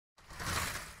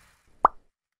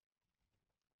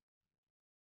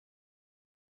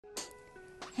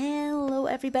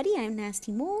everybody, I'm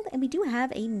Nasty Mold, and we do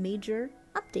have a major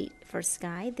update for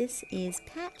Sky. This is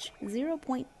patch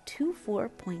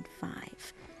 0.24.5.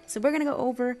 So we're going to go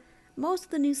over most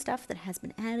of the new stuff that has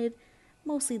been added,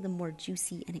 mostly the more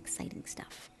juicy and exciting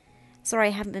stuff. Sorry I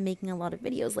haven't been making a lot of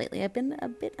videos lately, I've been a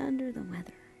bit under the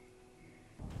weather.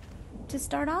 To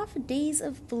start off, Days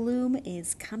of Bloom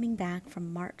is coming back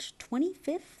from March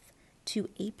 25th to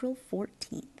April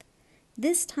 14th.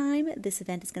 This time, this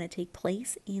event is going to take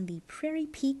place in the Prairie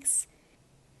Peaks.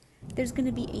 There's going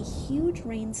to be a huge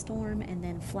rainstorm, and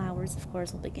then flowers, of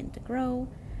course, will begin to grow.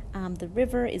 The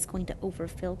river is going to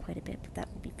overfill quite a bit, but that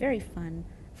will be very fun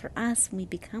for us when we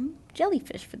become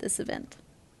jellyfish for this event.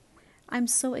 I'm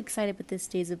so excited with this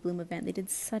Days of Bloom event. They did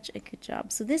such a good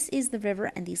job. So this is the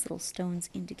river, and these little stones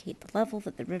indicate the level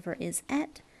that the river is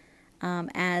at.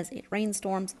 As it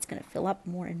rainstorms, it's going to fill up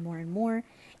more and more and more.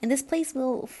 And this place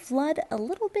will flood a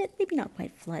little bit, maybe not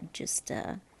quite flood, just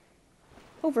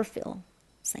overfill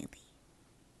slightly.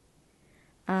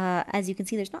 As you can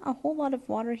see, there's not a whole lot of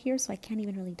water here, so I can't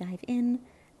even really dive in.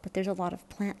 But there's a lot of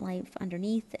plant life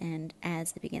underneath, and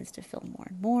as it begins to fill more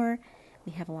and more,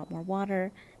 we have a lot more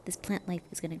water. This plant life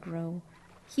is going to grow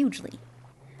hugely.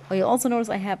 Oh, you'll also notice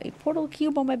I have a portal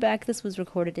cube on my back. This was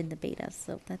recorded in the beta,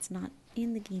 so that's not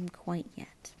in the game quite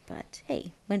yet. But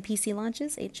hey, when PC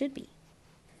launches, it should be.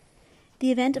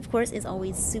 The event, of course, is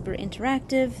always super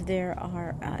interactive. There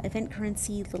are event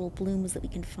currency little blooms that we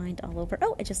can find all over.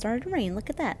 Oh, it just started to rain. Look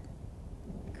at that.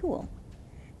 Cool.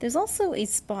 There's also a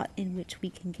spot in which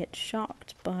we can get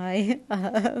shocked by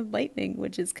lightning,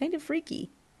 which is kind of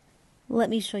freaky. Let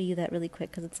me show you that really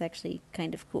quick because it's actually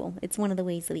kind of cool. It's one of the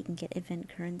ways that we can get event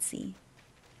currency.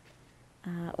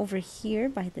 Over here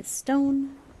by this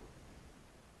stone.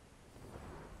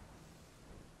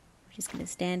 We're just going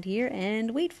to stand here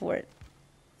and wait for it.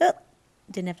 Oh,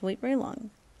 didn't have to wait very long.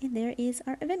 And there is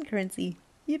our event currency.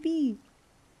 Yippee!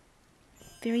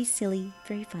 Very silly,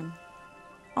 very fun.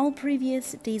 All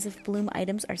previous Days of Bloom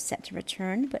items are set to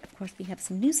return, but of course we have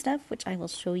some new stuff, which I will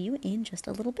show you in just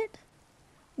a little bit.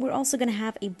 We're also going to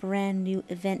have a brand new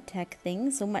event tech thing,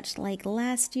 so much like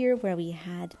last year where we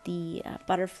had the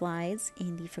butterflies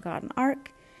in the Forgotten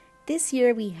Ark, this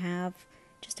year we have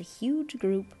just a huge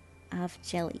group of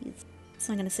jellies.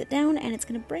 So I'm going to sit down and it's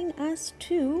going to bring us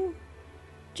to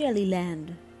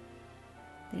Jellyland.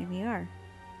 There we are.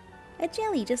 A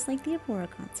jelly, just like the Aurora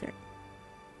concert.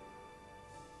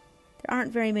 There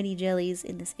aren't very many jellies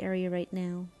in this area right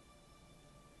now,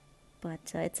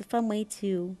 but it's a fun way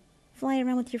to fly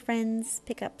around with your friends,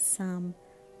 pick up some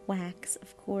wax,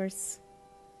 of course.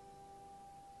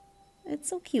 It's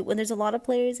so cute. When there's a lot of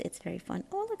players, it's very fun.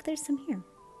 Oh, look, there's some here.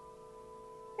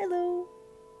 Hello.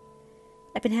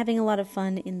 I've been having a lot of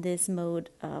fun in this mode,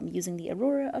 using the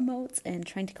Aurora emotes and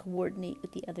trying to coordinate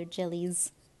with the other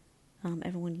jellies.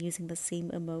 Everyone using the same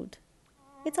emote.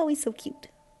 It's always so cute.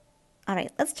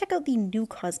 Alright, let's check out the new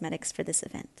cosmetics for this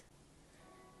event.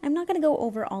 I'm not going to go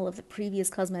over all of the previous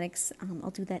cosmetics.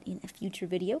 I'll do that in a future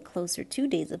video closer to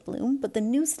Days of Bloom, but the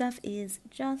new stuff is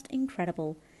just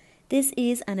incredible. This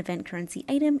is an event currency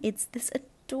item. It's this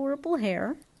adorable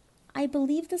hair. I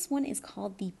believe this one is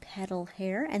called the petal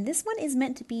hair, and this one is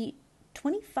meant to be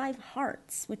 25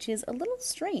 hearts, which is a little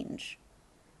strange.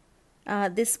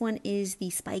 This one is the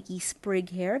spiky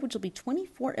sprig hair, which will be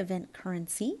 24 event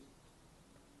currency.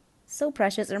 So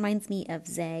precious. It reminds me of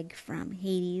Zag from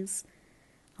Hades.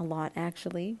 A lot,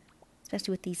 actually.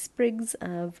 Especially with these sprigs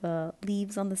of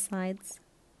leaves on the sides.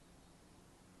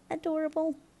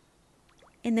 Adorable.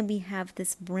 And then we have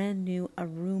this brand new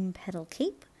Aroom petal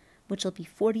cape, which will be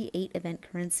 48 event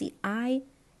currency. I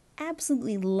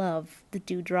absolutely love the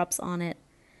dewdrops on it.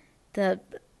 The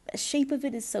shape of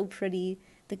it is so pretty.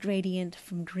 The gradient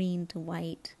from green to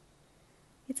white.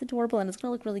 It's adorable, and it's going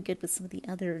to look really good with some of the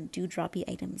other dewdroppy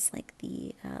items, like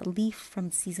the leaf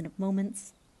from Season of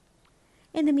Moments.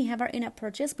 And then we have our in-app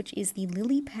purchase, which is the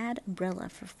Lilypad umbrella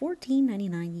for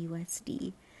 $14.99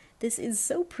 USD. This is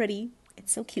so pretty.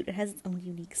 It's so cute. It has its own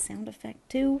unique sound effect,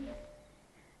 too.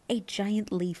 A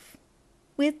giant leaf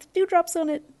with dewdrops on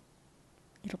it.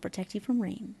 It'll protect you from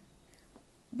rain.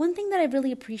 One thing that I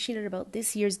really appreciated about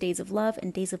this year's Days of Love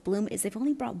and Days of Bloom is they've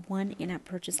only brought one in-app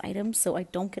purchase item, so I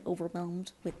don't get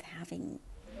overwhelmed with having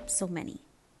so many.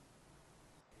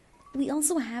 We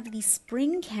also have the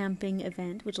Spring Camping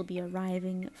event, which will be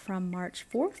arriving from March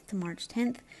 4th to March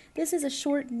 10th. This is a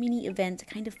short mini event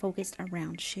kind of focused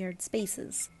around shared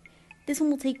spaces. This one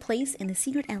will take place in the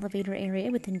secret elevator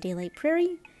area within Daylight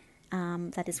Prairie.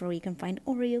 That is where you can find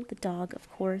Oreo, the dog, of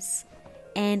course.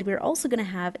 And we're also going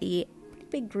to have a pretty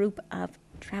big group of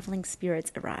traveling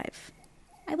spirits arrive.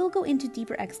 I will go into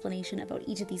deeper explanation about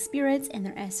each of these spirits and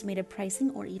their estimated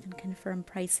pricing or even confirmed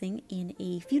pricing in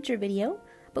a future video,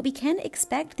 but we can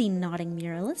expect the Nodding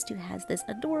Muralist, who has this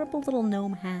adorable little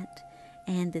gnome hat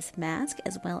and this mask,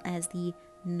 as well as the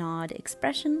nod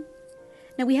expression.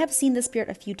 Now, we have seen this spirit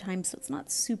a few times, so it's not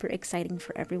super exciting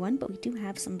for everyone, but we do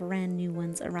have some brand new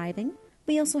ones arriving.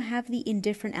 We also have the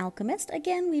Indifferent Alchemist.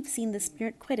 Again, we've seen this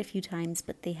spirit quite a few times,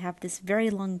 but they have this very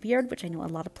long beard, which I know a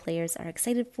lot of players are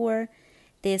excited for,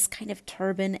 this kind of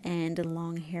turban and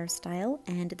long hairstyle,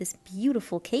 and this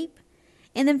beautiful cape.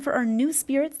 And then for our new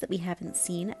spirits that we haven't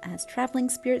seen as traveling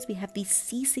spirits, we have the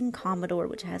Ceasing Commodore,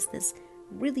 which has this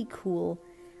really cool,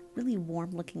 really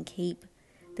warm-looking cape,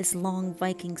 this long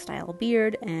Viking-style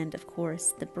beard, and of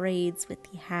course the braids with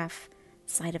the half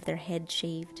side of their head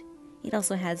shaved. It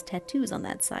also has tattoos on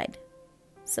that side.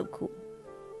 So cool.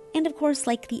 And of course,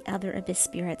 like the other Abyss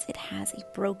spirits, it has a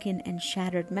broken and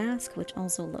shattered mask, which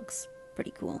also looks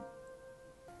pretty cool.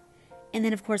 And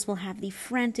then of course we'll have the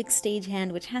Frantic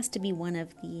Stagehand, which has to be one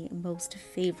of the most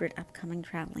favorite upcoming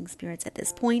traveling spirits at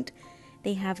this point.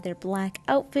 They have their black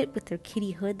outfit with their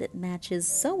kitty hood that matches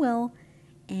so well,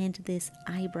 and this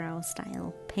eyebrow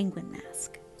style penguin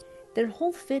mask. Their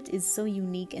whole fit is so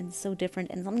unique and so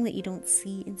different, and something that you don't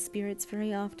see in spirits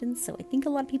very often, so I think a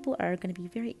lot of people are going to be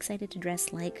very excited to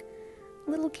dress like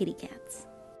little kitty cats.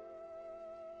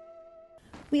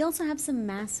 We also have some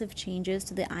massive changes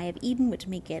to the Eye of Eden, which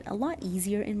make it a lot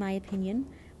easier in my opinion.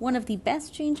 One of the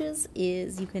best changes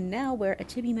is you can now wear a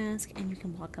chibi mask and you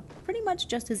can walk up pretty much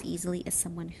just as easily as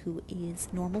someone who is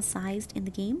normal sized in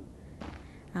the game.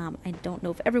 I don't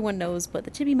know if everyone knows, but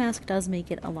the chibi mask does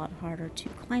make it a lot harder to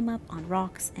climb up on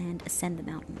rocks and ascend the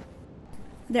mountain.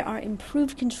 There are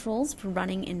improved controls for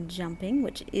running and jumping,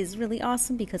 which is really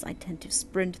awesome because I tend to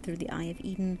sprint through the Eye of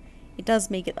Eden. It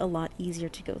does make it a lot easier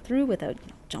to go through without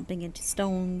jumping into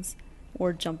stones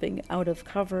or jumping out of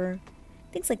cover,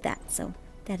 things like that, so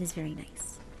that is very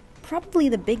nice. Probably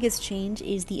the biggest change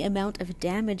is the amount of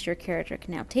damage your character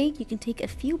can now take. You can take a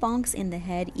few bonks in the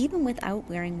head even without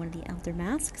wearing one of the Elder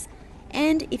masks,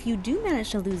 and if you do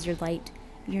manage to lose your light,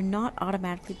 you're not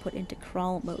automatically put into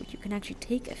crawl mode. You can actually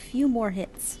take a few more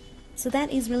hits. So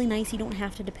that is really nice. You don't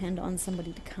have to depend on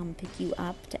somebody to come pick you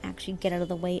up to actually get out of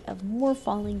the way of more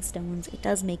falling stones. It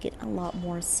does make it a lot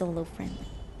more solo friendly.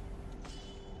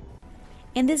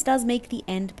 And this does make the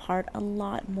end part a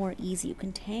lot more easy. You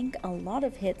can tank a lot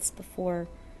of hits before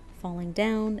falling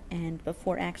down and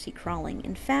before actually crawling.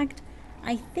 In fact,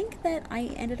 I think that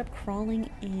I ended up crawling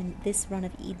in this run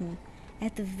of Eden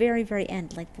at the very, very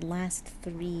end, like the last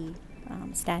 3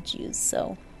 statues.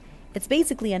 So it's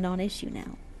basically a non-issue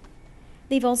now.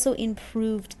 They've also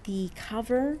improved the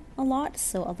cover a lot,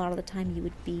 so a lot of the time you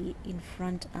would be in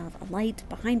front of a light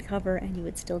behind cover and you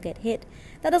would still get hit.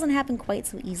 That doesn't happen quite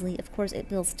so easily. Of course,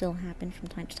 it will still happen from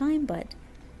time to time, but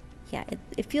yeah,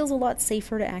 it feels a lot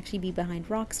safer to actually be behind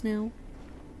rocks now.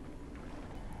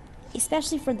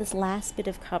 Especially for this last bit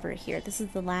of cover here. This is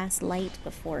the last light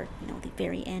before, the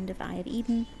very end of Eye of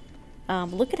Eden.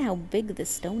 Look at how big this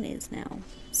stone is now.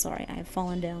 Sorry, I've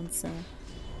fallen down, so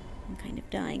I'm kind of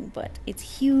dying, but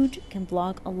it's huge. It can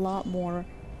block a lot more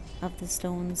of the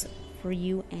stones for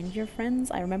you and your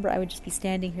friends. I remember I would just be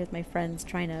standing here with my friends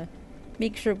trying to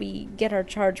make sure we get our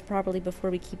charge properly before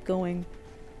we keep going.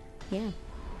 Yeah,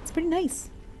 it's pretty nice.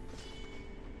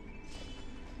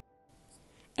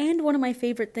 And one of my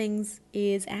favorite things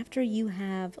is after you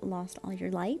have lost all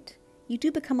your light, you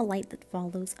do become a light that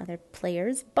follows other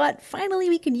players, but finally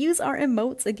we can use our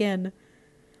emotes again.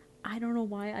 I don't know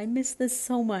why, I miss this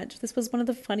so much. This was one of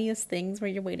the funniest things where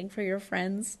you're waiting for your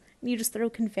friends and you just throw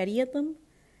confetti at them.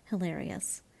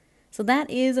 Hilarious. So that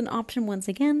is an option once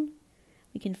again.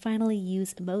 We can finally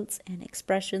use emotes and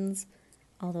expressions,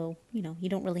 although, you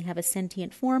don't really have a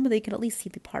sentient form, but they can at least see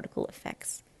the particle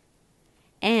effects.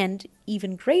 And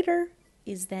even greater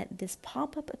is that this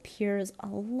pop-up appears a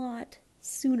lot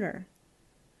sooner.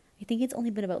 I think it's only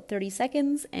been about 30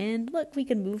 seconds, and look, we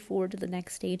can move forward to the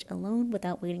next stage alone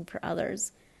without waiting for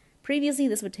others. Previously,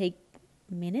 this would take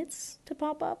minutes to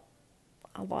pop up.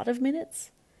 A lot of minutes.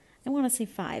 I want to say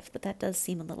 5, but that does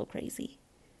seem a little crazy.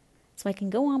 So I can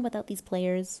go on without these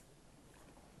players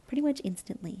pretty much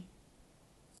instantly.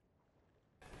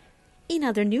 In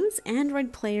other news,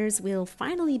 Android players will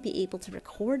finally be able to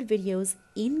record videos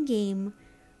in-game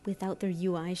without their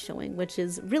UI showing, which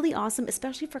is really awesome,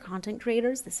 especially for content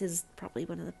creators. This is probably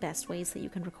one of the best ways that you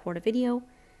can record a video.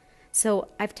 So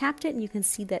I've tapped it and you can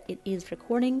see that it is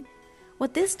recording.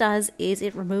 What this does is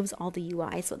it removes all the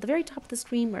UI. So at the very top of the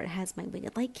screen where it has my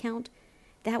weighted light count,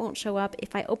 that won't show up.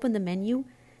 If I open the menu,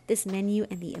 this menu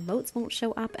and the emotes won't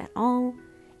show up at all.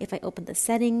 If I open the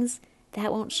settings,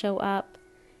 that won't show up.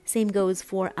 Same goes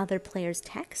for other players'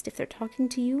 text. If they're talking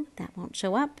to you, that won't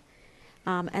show up.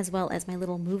 As well as my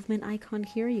little movement icon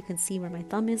here. You can see where my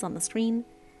thumb is on the screen.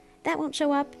 That won't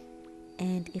show up.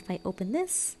 And if I open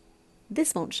this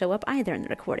won't show up either in the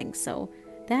recording. So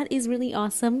that is really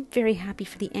awesome. Very happy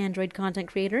for the Android content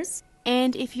creators.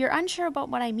 And if you're unsure about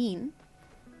what I mean,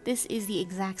 this is the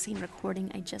exact same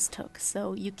recording I just took.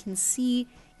 So you can see,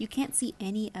 you can't see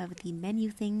any of the menu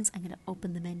things. I'm going to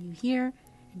open the menu here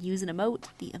and use an emote.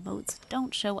 The emotes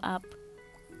don't show up.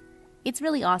 It's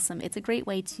really awesome. It's a great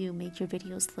way to make your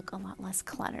videos look a lot less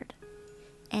cluttered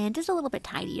and just a little bit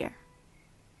tidier.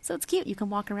 So it's cute. You can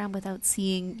walk around without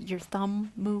seeing your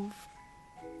thumb move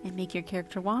and make your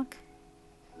character walk.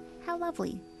 How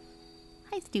lovely.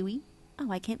 Hi, Stewie.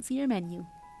 Oh, I can't see your menu.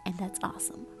 And that's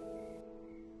awesome.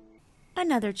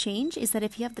 Another change is that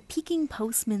if you have the Peking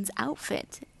Postman's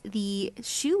outfit, the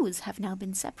shoes have now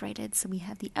been separated. So we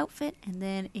have the outfit, and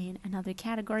then in another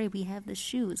category we have the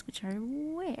shoes, which are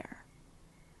where?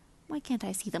 Why can't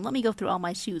I see them? Let me go through all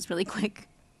my shoes really quick.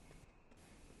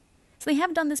 So they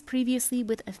have done this previously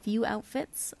with a few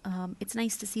outfits. It's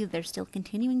nice to see that they're still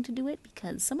continuing to do it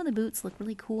because some of the boots look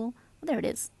really cool. Well, there it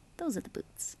is. Those are the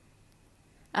boots.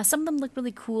 Some of them look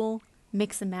really cool,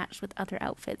 mix and match with other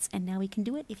outfits, and now we can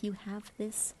do it if you have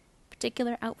this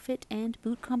particular outfit and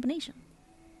boot combination.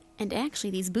 And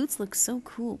actually, these boots look so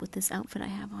cool with this outfit I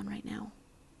have on right now.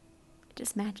 It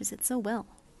just matches it so well.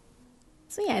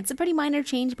 So yeah, it's a pretty minor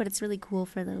change, but it's really cool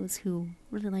for those who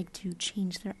really like to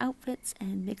change their outfits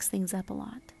and mix things up a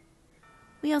lot.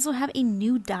 We also have a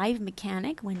new dive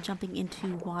mechanic when jumping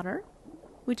into water,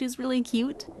 which is really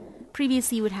cute.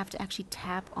 Previously, you would have to actually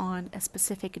tap on a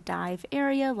specific dive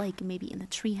area, like maybe in the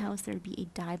treehouse there would be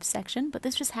a dive section, but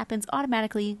this just happens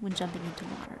automatically when jumping into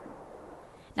water.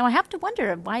 Now I have to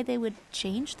wonder why they would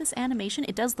change this animation.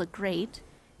 It does look great.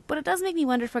 But it does make me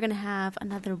wonder if we're going to have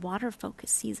another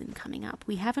water-focused season coming up.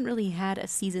 We haven't really had a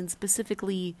season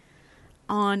specifically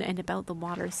on and about the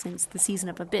water since the season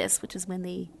of Abyss, which is when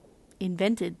they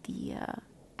invented the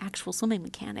actual swimming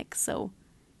mechanic. So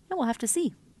yeah, we'll have to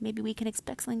see. Maybe we can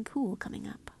expect something cool coming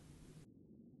up.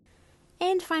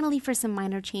 And finally, for some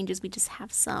minor changes, we just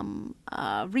have some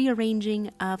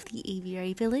rearranging of the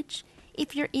aviary village.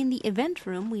 If you're in the event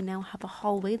room, we now have a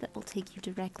hallway that will take you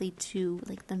directly to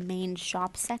like the main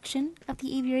shop section of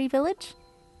the aviary village.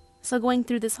 So going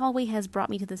through this hallway has brought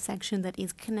me to the section that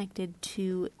is connected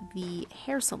to the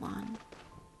hair salon.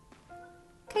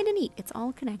 Kinda neat, it's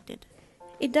all connected.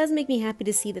 It does make me happy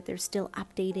to see that they're still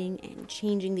updating and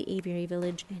changing the aviary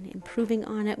village and improving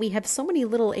on it. We have so many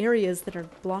little areas that are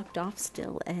blocked off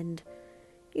still, and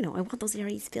you know, I want those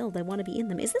areas filled. I want to be in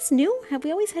them. Is this new? Have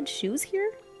we always had shoes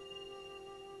here?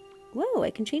 Whoa,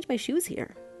 I can change my shoes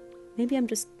here. Maybe I'm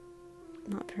just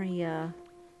not very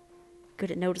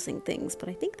good at noticing things, but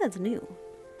I think that's new.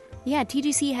 Yeah,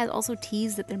 TGC has also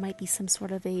teased that there might be some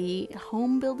sort of a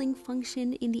home building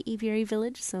function in the aviary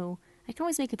village, so I can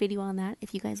always make a video on that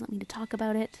if you guys want me to talk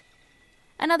about it.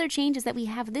 Another change is that we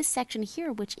have this section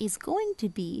here, which is going to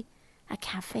be a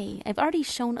cafe. I've already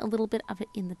shown a little bit of it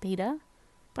in the beta,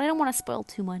 but I don't want to spoil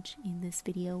too much in this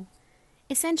video.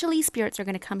 Essentially, spirits are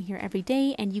going to come here every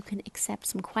day, and you can accept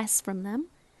some quests from them.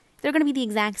 They're going to be the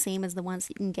exact same as the ones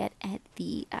that you can get at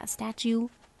the statue,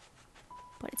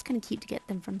 but it's kind of cute to get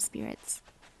them from spirits.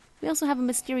 We also have a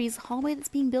mysterious hallway that's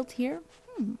being built here.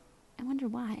 I wonder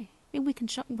why. Maybe we can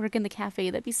work in the cafe.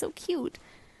 That'd be so cute.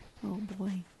 Oh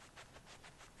boy.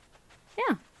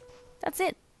 Yeah, that's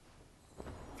it.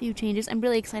 A few changes. I'm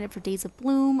really excited for Days of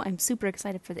Bloom. I'm super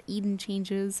excited for the Eden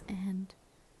changes, and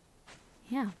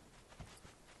yeah.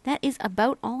 That is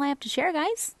about all I have to share,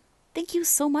 guys. Thank you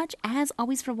so much, as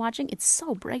always, for watching. It's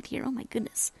so bright here. Oh, my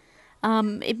goodness.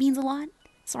 It means a lot.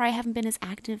 Sorry I haven't been as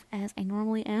active as I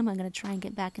normally am. I'm going to try and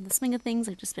get back in the swing of things.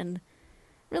 I've just been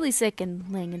really sick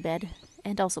and laying in bed,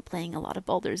 and also playing a lot of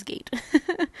Baldur's Gate.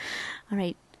 All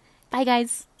right. Bye,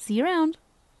 guys. See you around.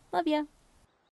 Love ya.